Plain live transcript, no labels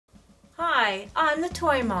Hi, I'm the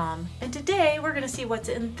Toy Mom, and today we're going to see what's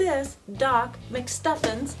in this Doc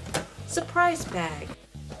McStuffins surprise bag.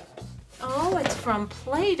 Oh, it's from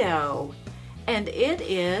Play-Doh, and it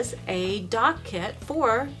is a doc kit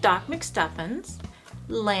for Doc McStuffins,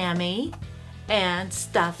 Lambie, and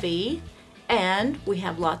Stuffy, and we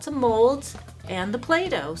have lots of molds and the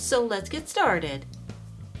Play-Doh, so let's get started.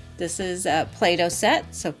 This is a Play-Doh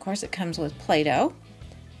set, so of course it comes with Play-Doh.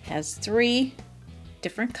 It has 3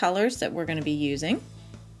 different colors that we're going to be using.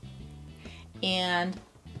 And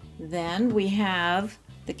then we have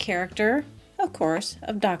the character, of course,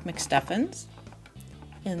 of Doc McStuffins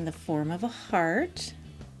in the form of a heart.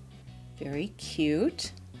 Very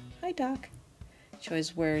cute. Hi, Doc. She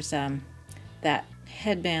always wears that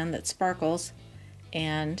headband that sparkles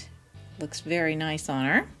and looks very nice on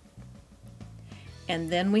her. And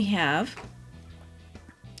then we have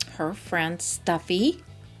her friend Stuffy,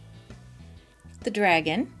 the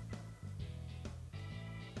dragon.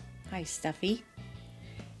 Hi, Stuffy.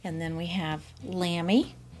 And then we have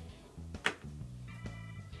Lambie,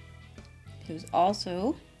 who's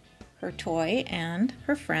also her toy and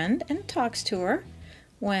her friend, and talks to her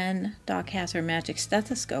when Doc has her magic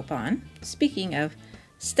stethoscope on. Speaking of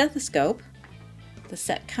stethoscope, the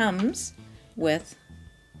set comes with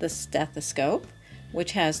the stethoscope,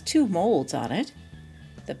 which has 2 molds on it.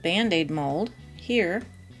 The Band-Aid mold here,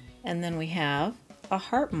 and then we have a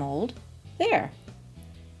heart mold there.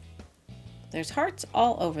 There's hearts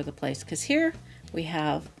all over the place because here we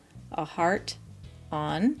have a heart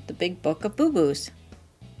on the big book of boo-boos.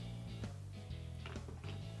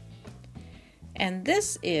 And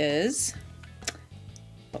this is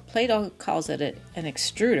what Play-Doh calls it an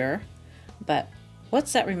extruder, but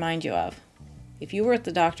what's that remind you of? If you were at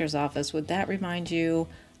the doctor's office, would that remind you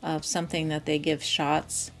of something that they give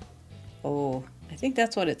shots? Oh, I think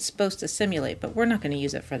that's what it's supposed to simulate, but we're not going to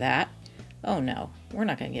use it for that. Oh no, we're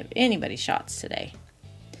not going to give anybody shots today.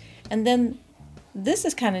 And then this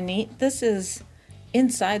is kind of neat. This is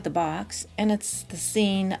inside the box, and it's the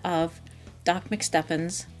scene of Doc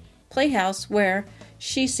McStuffins' playhouse where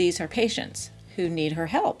she sees her patients who need her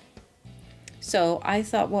help. So I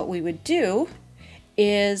thought what we would do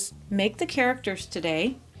is make the characters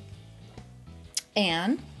today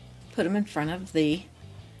and put them in front of the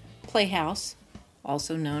playhouse,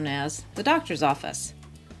 also known as the doctor's office.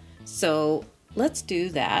 So let's do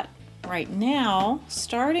that right now,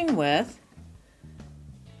 starting with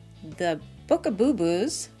the Book of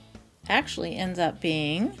Boo-Boos. Actually ends up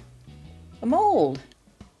being a mold,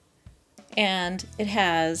 and it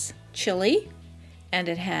has Chili, and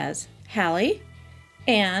it has Hallie,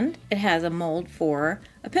 and it has a mold for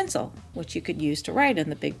a pencil, which you could use to write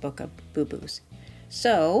in the big Book of Boo-Boos.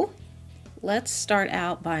 So let's start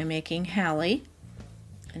out by making Hallie.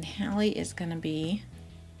 And Hallie is going to be,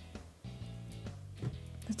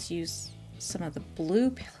 let's use some of the blue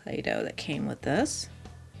Play-Doh that came with this.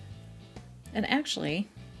 And actually,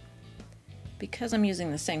 because I'm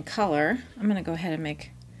using the same color, I'm going to go ahead and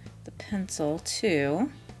make the pencil too,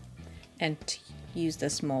 and use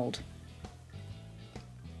this mold.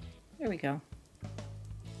 There we go.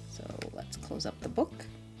 So let's close up the book.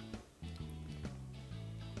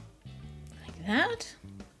 Like that.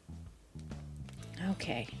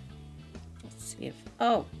 Okay, let's see if,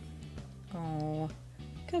 oh, look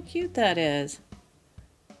how cute that is.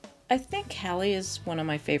 I think Hallie is one of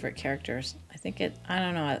my favorite characters. I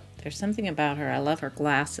don't know, there's something about her. I love her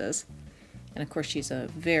glasses. And of course she's a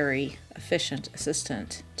very efficient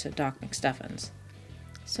assistant to Doc McStuffins.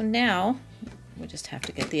 So now we just have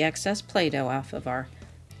to get the excess Play-Doh off of our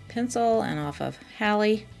pencil and off of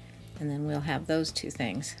Hallie, and then we'll have those 2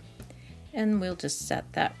 things. And we'll just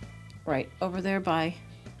set that right over there by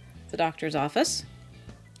the doctor's office,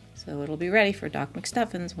 so it'll be ready for Doc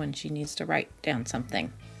McStuffins when she needs to write down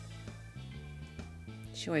something.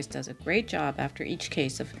 She always does a great job after each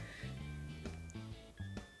case of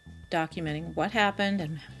documenting what happened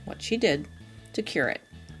and what she did to cure it.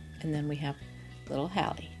 And then we have little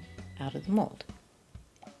Hallie out of the mold.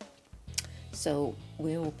 So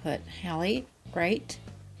we will put Hallie right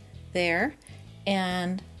there,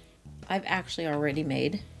 and I've actually already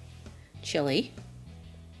made Chili,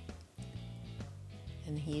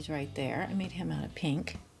 and he's right there. I made him out of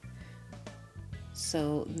pink.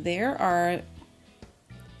 So there are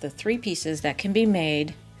the 3 pieces that can be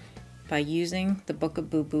made by using the Book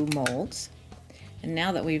of Boo-Boo molds. And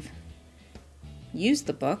now that we've used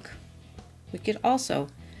the book, we could also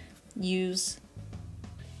use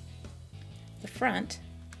the front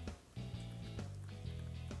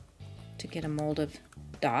to get a mold of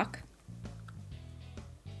Doc.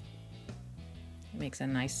 It makes a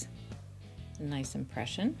nice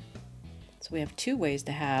impression. So we have two ways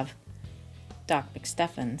to have Doc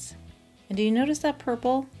McStuffins. And do you notice that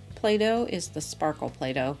purple Play-Doh is the sparkle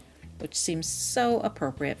Play-Doh, which seems so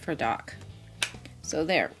appropriate for Doc. So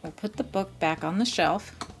there, we'll put the book back on the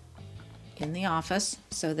shelf in the office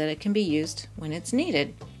so that it can be used when it's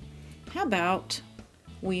needed. How about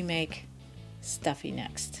we make Stuffy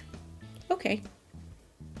next? Okay,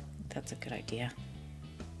 that's a good idea.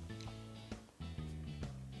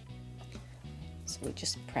 So we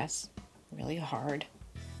just press really hard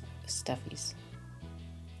Stuffy's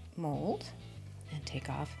mold and take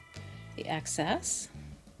off the excess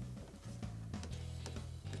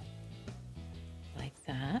like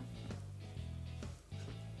that.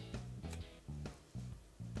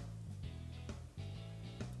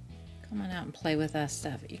 Come on out and play with us,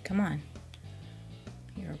 Stuffy. Come on.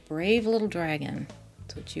 You're a brave little dragon.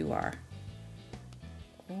 That's what you are.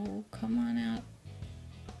 Oh, come on out.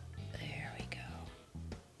 There we go.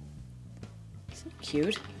 Isn't he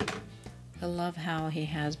cute? I love how he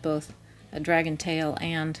has both a dragon tail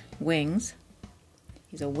and wings.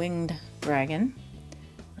 He's a winged dragon.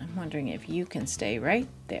 I'm wondering if you can stay right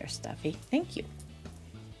there, Stuffy. Thank you.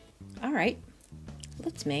 All right,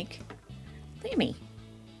 let's make Lambie.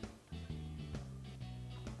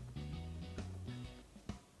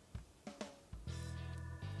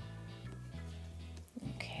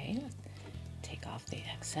 Okay, let's take off the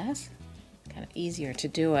excess. Kind of easier to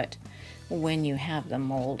do it when you have the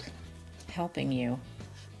mold helping you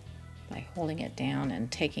by holding it down and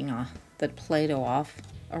taking the Play-Doh off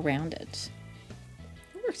around it.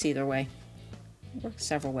 It works either way. It works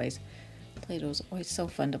several ways. Play-Doh is always so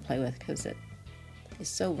fun to play with because it is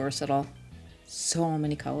so versatile. So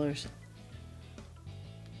many colors.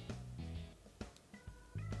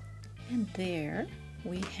 And there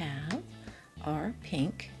we have our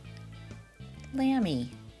pink Lambie.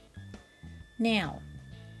 Now,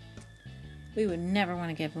 we would never want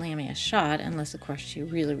to give Lambie a shot unless, of course, she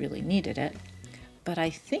really, really needed it. But I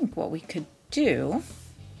think what we could do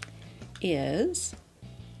is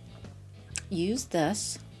use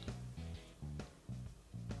this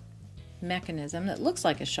mechanism that looks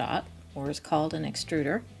like a shot, or is called an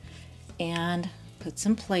extruder, and put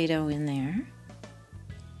some Play-Doh in there.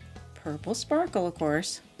 Purple sparkle, of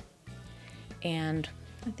course. And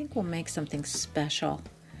I think we'll make something special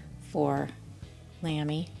for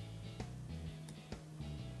Lambie.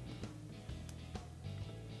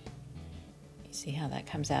 See how that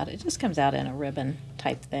comes out? It just comes out in a ribbon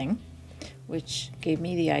type thing, which gave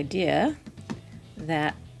me the idea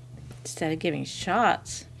that instead of giving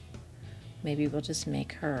shots, maybe we'll just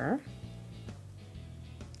make her,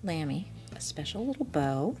 Lambie, a special little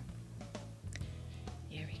bow.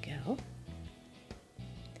 There we go.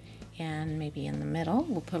 And maybe in the middle,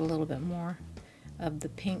 we'll put a little bit more of the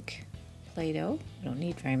pink Play-Doh. We don't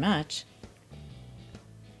need very much.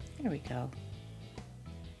 There we go.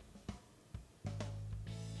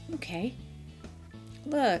 Okay,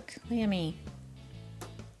 look, Lambie,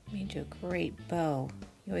 made you a great bow.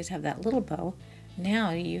 You always have that little bow.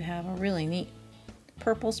 Now you have a really neat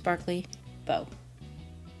purple sparkly bow.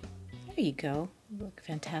 There you go. You look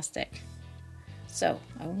fantastic. So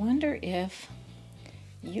I wonder if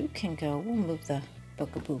you can go, we'll move the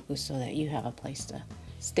bookaboo so that you have a place to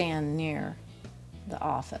stand near the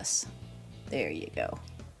office. There you go.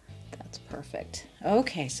 That's perfect.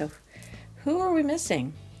 Okay, so who are we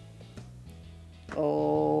missing?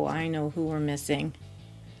 Oh, I know who we're missing.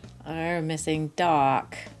 We're missing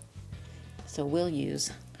Doc. So we'll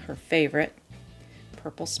use her favorite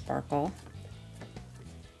purple sparkle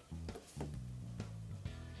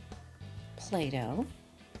Play-Doh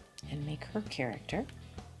and make her character.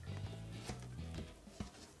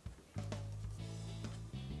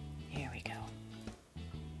 Here we go.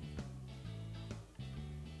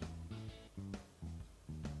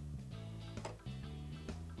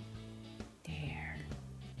 There.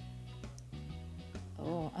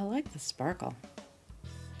 Oh, I like the sparkle.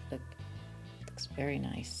 Looks very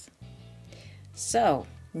nice. So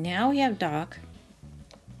now we have Doc,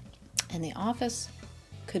 and the office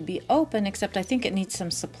could be open, except I think it needs some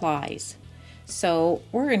supplies. So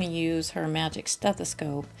we're going to use her magic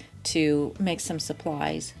stethoscope to make some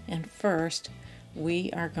supplies. And first, we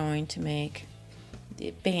are going to make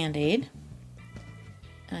the Band-Aid.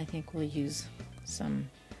 I think we'll use some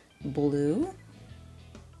blue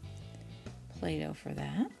Play-Doh for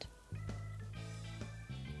that.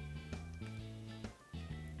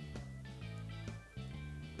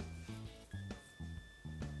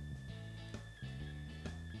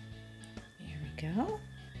 Go.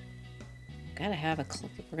 Gotta have if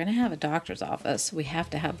we're gonna have a doctor's office, we have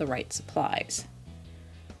to have the right supplies.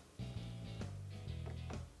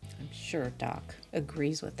 I'm sure Doc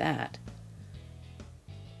agrees with that.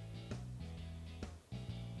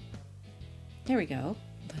 There we go.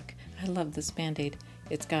 Look, I love this Band-Aid.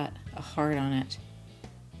 It's got a heart on it.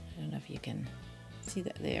 I don't know if you can see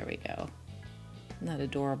that. There we go. Isn't that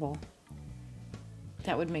adorable?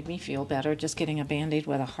 That would make me feel better, just getting a Band-Aid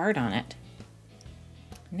with a heart on it.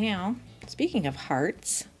 Now, speaking of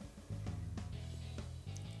hearts,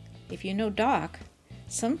 if you know Doc,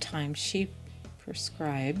 sometimes she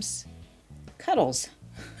prescribes cuddles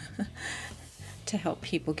to help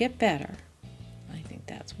people get better. I think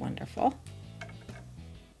that's wonderful.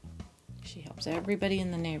 She helps everybody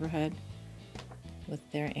in the neighborhood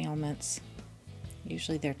with their ailments.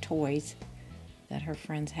 Usually they're toys that her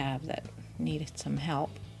friends have that needed some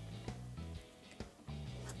help.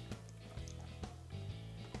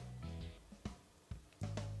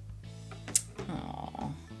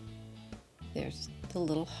 Oh, there's the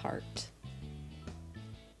little heart.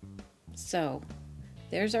 So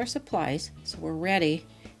there's our supplies, so we're ready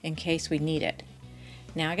in case we need it.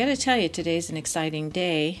 Now I gotta tell you, today's an exciting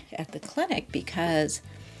day at the clinic because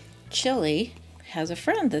Chili has a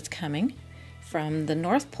friend that's coming from the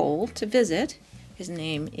North Pole to visit. His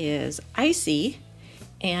name is Icy,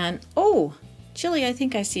 and oh, Chili, I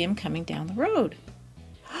think I see him coming down the road.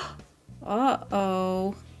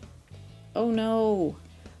 Uh-oh. Oh no,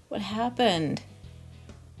 what happened?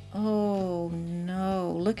 Oh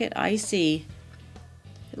no, look at Icy.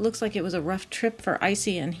 It looks like it was a rough trip for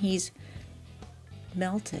Icy and he's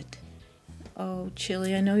melted. Oh,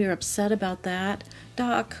 Chili, I know you're upset about that.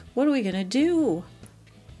 Doc, what are we gonna do?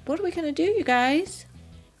 What are we gonna do, you guys?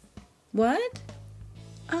 What?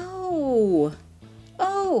 Oh.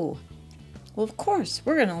 Oh. Well, of course,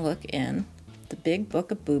 we're gonna look in the big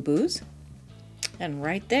book of boo-boos. And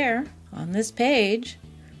right there on this page,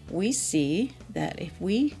 we see that if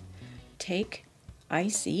we take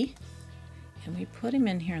Icy and we put him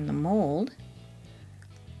in here in the mold,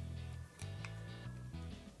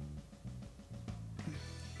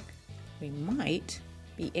 we might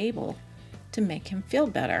be able to make him feel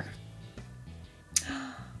better.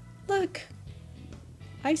 Look,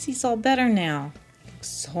 Icy's all better now. Looks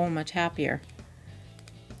so much happier.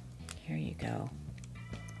 Here you go.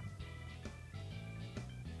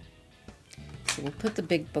 So we'll put the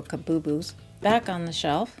big book of boo-boos back on the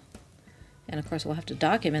shelf. And of course we'll have to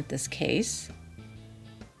document this case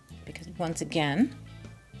because once again,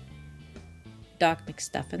 Doc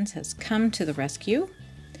McStuffins has come to the rescue.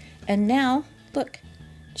 And now, look,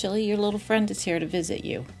 Chili, your little friend is here to visit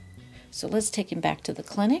you. So let's take him back to the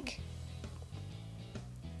clinic.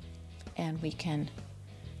 And we can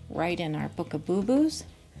write in our book of boo-boos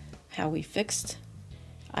how we fixed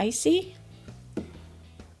Icy.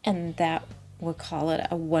 And that we'll call it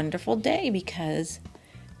a wonderful day because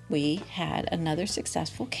we had another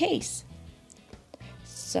successful case.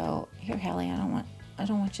 So here, Hallie, I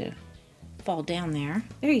don't want you to fall down there.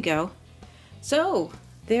 There you go. So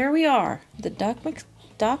there we are, the Doc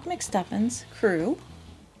McStuffins crew,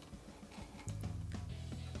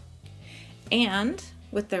 and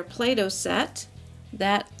with their Play-Doh set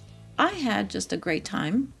that I had just a great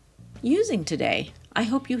time using today. I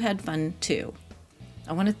hope you had fun too.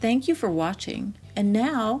 I want to thank you for watching, and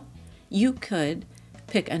now you could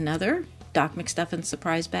pick another Doc McStuffins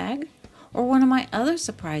surprise bag or one of my other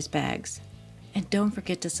surprise bags. And don't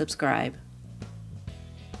forget to subscribe.